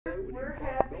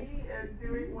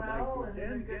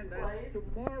And again, that's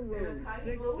tomorrow,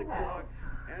 6 o'clock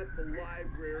at the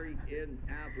library in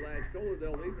Apalachicola.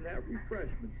 They'll even have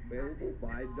refreshments available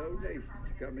by donations.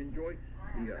 Come enjoy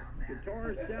the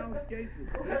guitar soundscapes of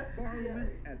Smith Parliament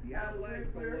at the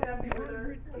Apalachicola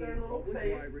 110 Public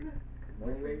Library.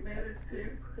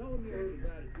 Tell them you heard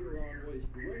about it here on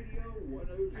Oyster Radio,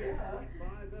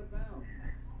 106.5 FM.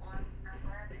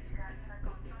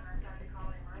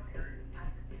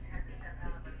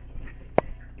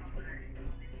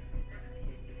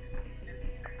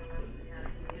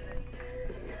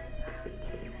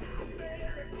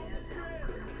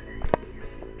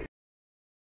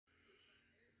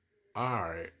 All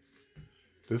right,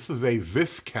 this is a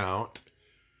Viscount,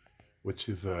 which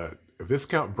is a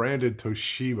Viscount branded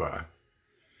Toshiba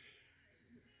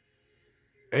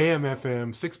AM FM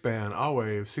 6-band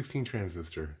all-wave 16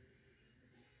 transistor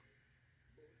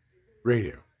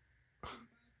radio.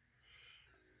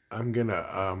 I'm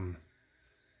gonna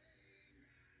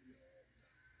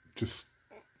just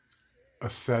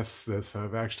assess this.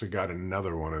 I've actually got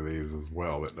another one of these as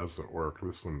well that doesn't work.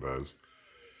 This one does.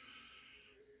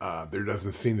 There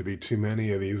doesn't seem to be too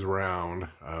many of these around.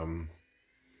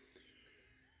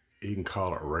 You can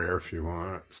call it rare if you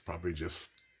want. It's probably just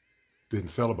didn't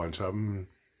sell a bunch of them.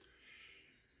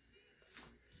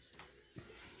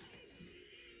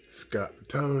 It's got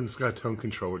tone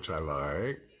control, which I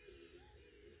like.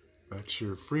 That's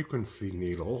your frequency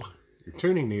needle, your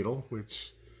tuning needle,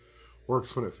 which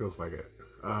works when it feels like it.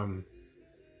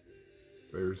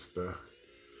 There's the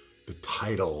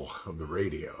title of the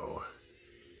radio.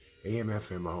 AM,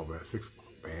 FM, all that,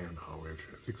 6-band, all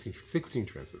 16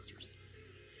 transistors.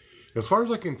 As far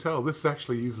as I can tell, this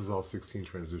actually uses all 16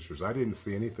 transistors. I didn't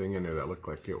see anything in there that looked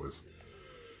like it was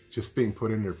just being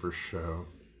put in there for show.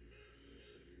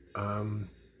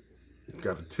 It's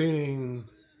got a tuning,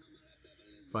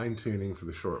 fine tuning for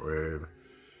the shortwave.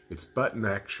 It's button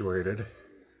actuated.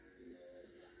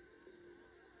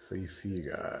 So you see you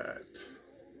got...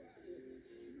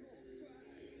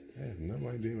 I have no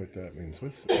idea what that means.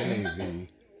 What's NAV?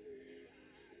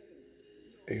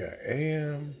 You got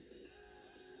AM,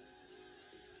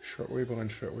 shortwave 1,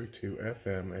 shortwave 2,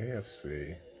 FM,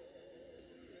 AFC,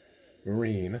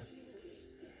 marine.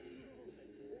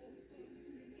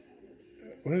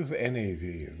 What is NAV?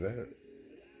 Is that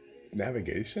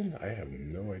navigation? I have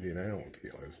no idea, and I don't know what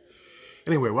PL is.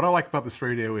 Anyway, what I like about this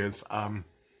radio is I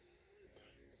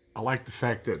like the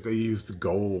fact that they used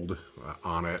gold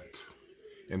on it.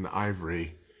 In the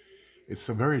ivory. It's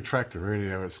a very attractive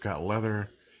radio. It's got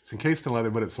leather. It's encased in leather,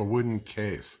 but it's a wooden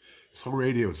case. This whole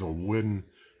radio is an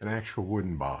actual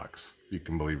wooden box. You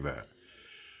can believe that.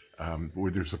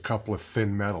 Where there's a couple of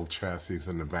thin metal chassis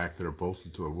in the back that are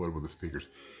bolted to the wood with the speakers.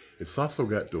 It's also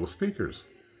got dual speakers.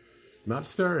 Not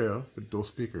stereo, but dual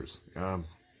speakers.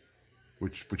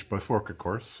 Which both work, of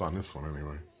course, on this one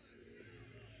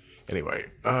anyway.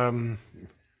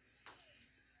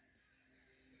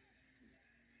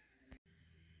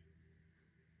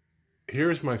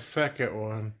 Here's my second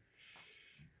one.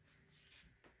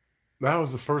 That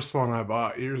was the first one I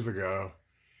bought years ago.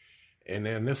 And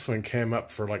then this one came up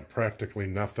for like practically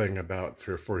nothing about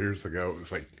 3 or 4 years ago. It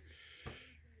was like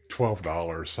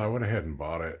 $12. So I went ahead and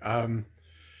bought it.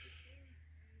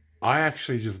 I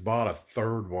actually just bought a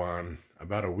third one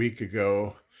about a week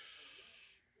ago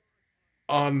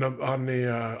on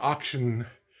the auction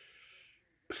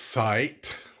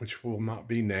site, which will not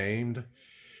be named.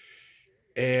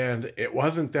 And it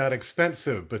wasn't that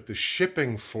expensive, but the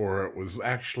shipping for it was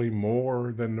actually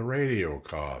more than the radio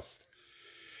cost.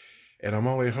 And I'm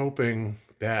only hoping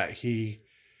that he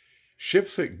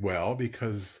ships it well,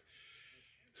 because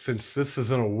since this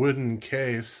is in a wooden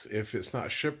case, if it's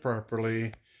not shipped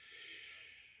properly,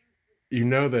 you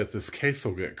know that this case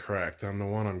will get cracked on the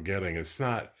one I'm getting. It's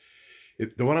not,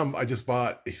 the one I just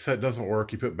bought, he said it doesn't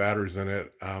work. He put batteries in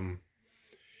it.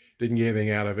 Didn't get anything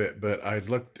out of it, but I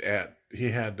looked at, he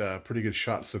had pretty good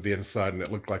shots of the inside, and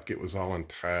it looked like it was all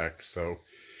intact. So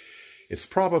it's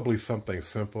probably something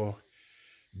simple.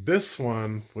 This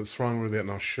one, what's wrong with it,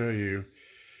 and I'll show you,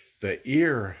 the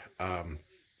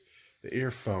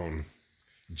earphone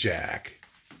jack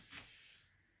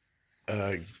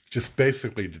just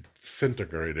basically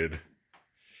disintegrated.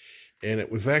 And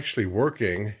it was actually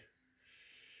working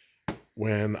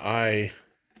when I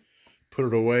put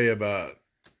it away about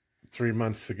 3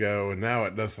 months ago, and now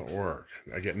it doesn't work.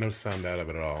 I get no sound out of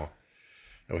it at all.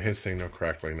 No hissing, no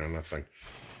crackling, no nothing.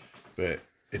 But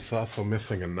it's also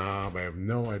missing a knob. I have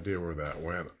no idea where that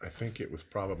went. I think it was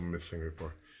probably missing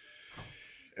before.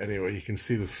 Anyway, you can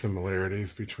see the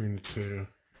similarities between the two.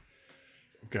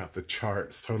 Got the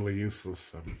charts, totally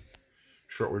useless.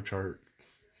 Shortwave chart,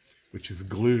 which is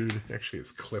glued. Actually,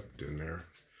 it's clipped in there.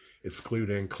 It's glued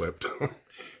and clipped.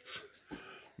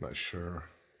 Not sure.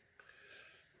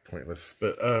 Pointless.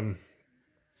 But I'll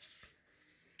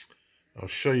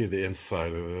show you the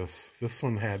inside of this. This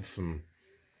one had some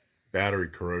battery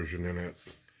corrosion in it.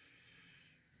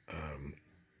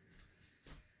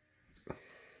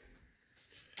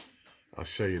 I'll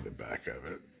show you the back of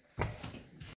it.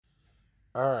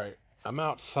 Alright, I'm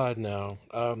outside now.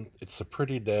 It's a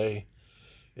pretty day.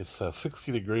 It's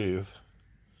 60 degrees.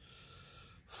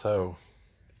 So,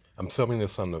 I'm filming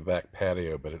this on the back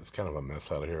patio, but it's kind of a mess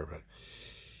out of here. But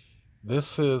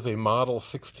this is a model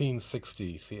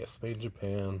 1660. See, it's made in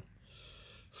Japan.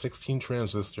 16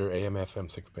 transistor AM/FM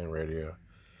 6-band radio.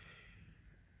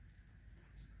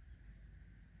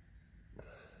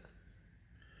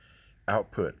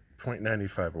 Output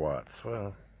 0.95 watts.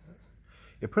 Well,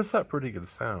 it puts out pretty good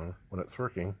sound when it's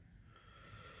working.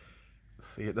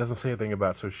 See, it doesn't say anything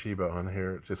about Toshiba on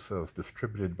here. It just says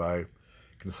distributed by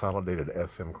Consolidated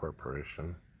SM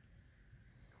Corporation.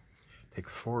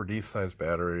 Takes 4 D-size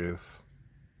batteries.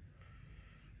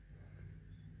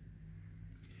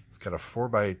 It's got a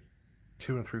 4x2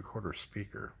 3/4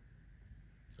 speaker.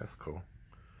 That's cool.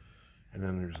 And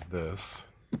then there's this.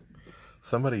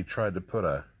 Somebody tried to put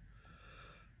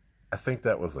I think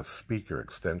that was a speaker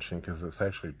extension, because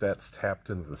that's tapped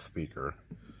into the speaker.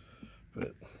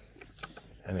 But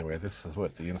anyway, this is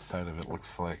what the inside of it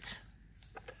looks like.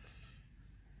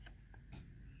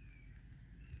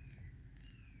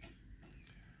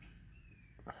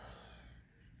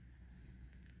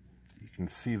 You can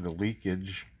see the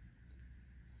leakage.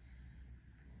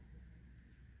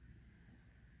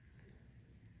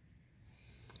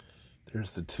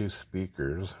 There's the 2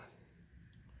 speakers.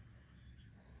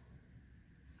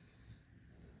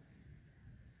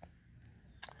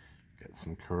 Got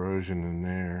some corrosion in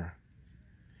there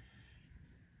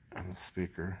on the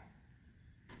speaker.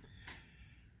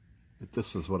 But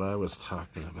this is what I was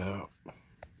talking about.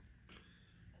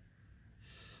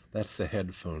 That's the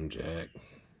headphone jack.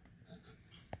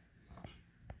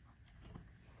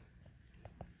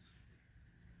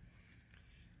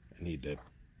 I need to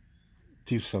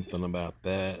do something about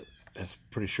that. I'm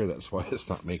pretty sure that's why it's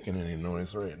not making any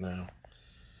noise right now.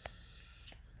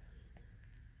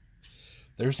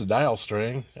 There's the dial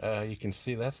string. You can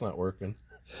see that's not working.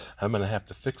 I'm going to have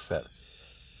to fix that.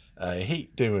 I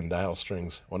hate doing dial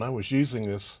strings. When I was using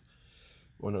this,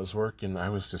 when it was working, I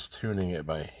was just tuning it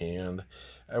by hand.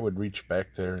 I would reach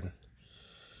back there and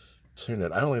tune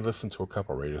it. I only listen to a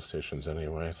couple radio stations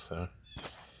anyway, so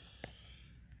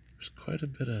there's quite a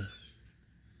bit of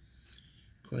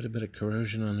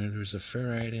corrosion on there. There's a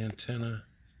ferrite antenna.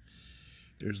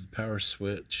 There's the power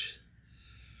switch.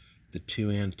 The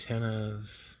 2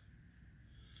 antennas.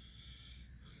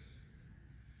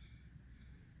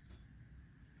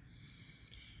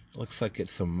 Looks like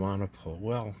it's a monopole.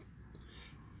 Well,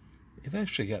 they've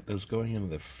actually got those going into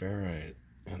the ferrite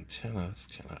antenna. It's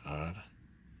kind of odd.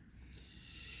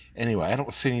 Anyway, I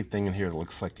don't see anything in here that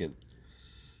looks like it,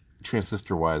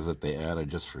 transistor-wise, that they added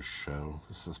just for show.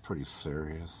 This is pretty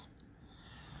serious.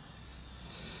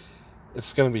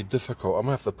 It's going to be difficult. I'm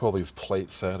going to have to pull these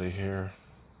plates out of here.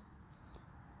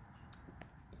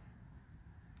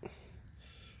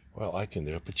 Well, I can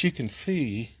do it, but you can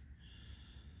see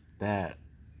that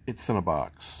it's in a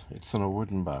box. It's in a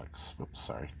wooden box. Oops,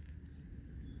 sorry.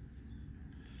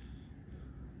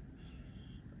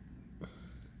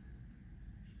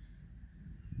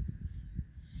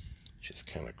 Which is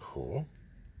kind of cool.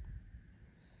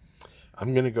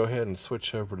 I'm going to go ahead and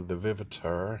switch over to the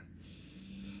Vivitar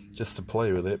just to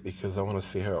play with it, because I want to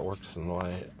see how it works in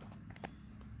light.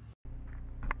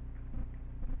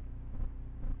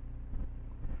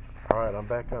 Alright, I'm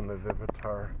back on the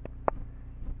Vivitar.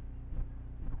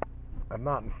 I'm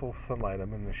not in full sunlight,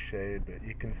 I'm in the shade, but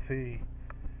you can see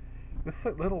this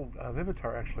little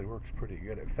Vivitar actually works pretty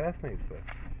good. It fascinates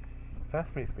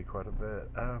me quite a bit.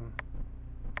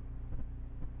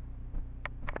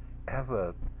 It has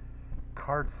a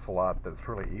card slot that's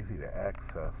really easy to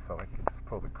access, so I can just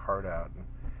pull the card out and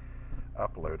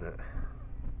upload it.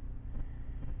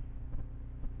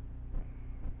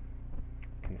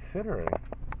 Considering,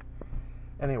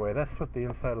 anyway, that's what the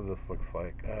inside of this looks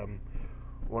like.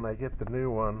 When I get the new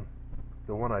one,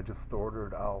 the one I just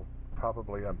ordered, I'll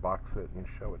probably unbox it and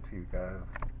show it to you guys.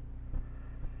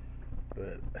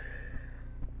 But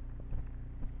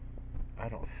I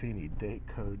don't see any date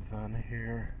codes on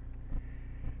here.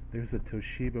 There's a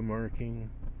Toshiba marking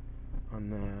on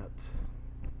that.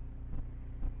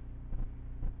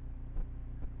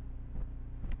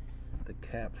 The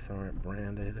caps aren't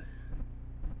branded.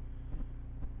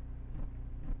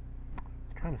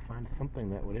 trying to find something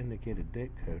that would indicate a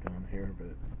date code on here,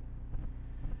 but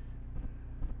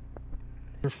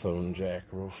earphone jack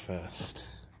real fast.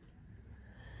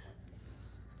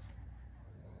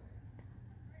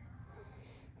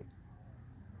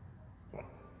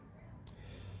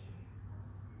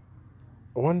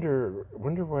 I wonder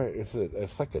why is it?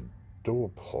 It's like a dual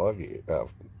plug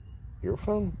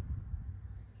earphone.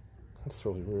 That's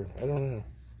really weird. I don't know.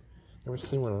 Never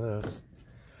seen one of those.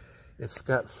 It's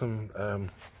got some.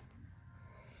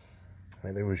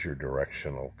 There was your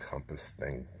directional compass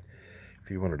thing. If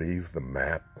you wanted to use the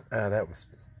map, that was.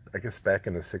 I guess back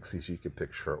in the '60s, you could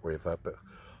pick shortwave up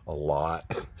a lot,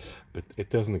 but it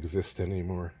doesn't exist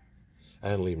anymore. I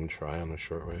didn't even try on the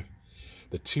shortwave.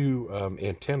 The two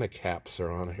antenna caps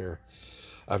are on here.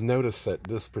 I've noticed that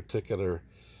this particular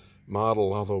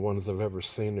model, all the ones I've ever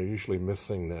seen, are usually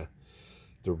missing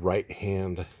the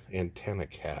right-hand antenna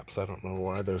caps. I don't know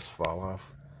why those fall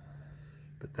off.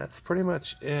 But that's pretty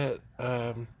much it.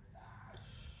 I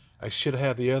should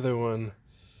have the other one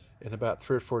in about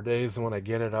 3 or 4 days, and when I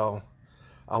get it, I'll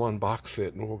unbox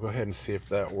it, and we'll go ahead and see if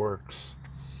that works.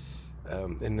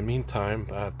 In the meantime,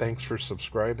 thanks for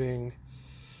subscribing.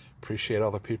 Appreciate all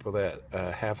the people that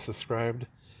have subscribed.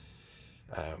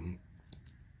 I'm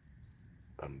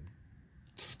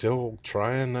still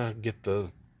trying to get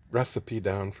the recipe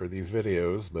down for these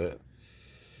videos, but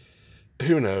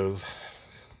who knows.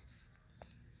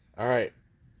 All right,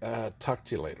 talk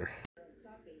to you later.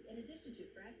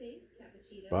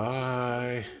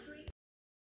 Bye.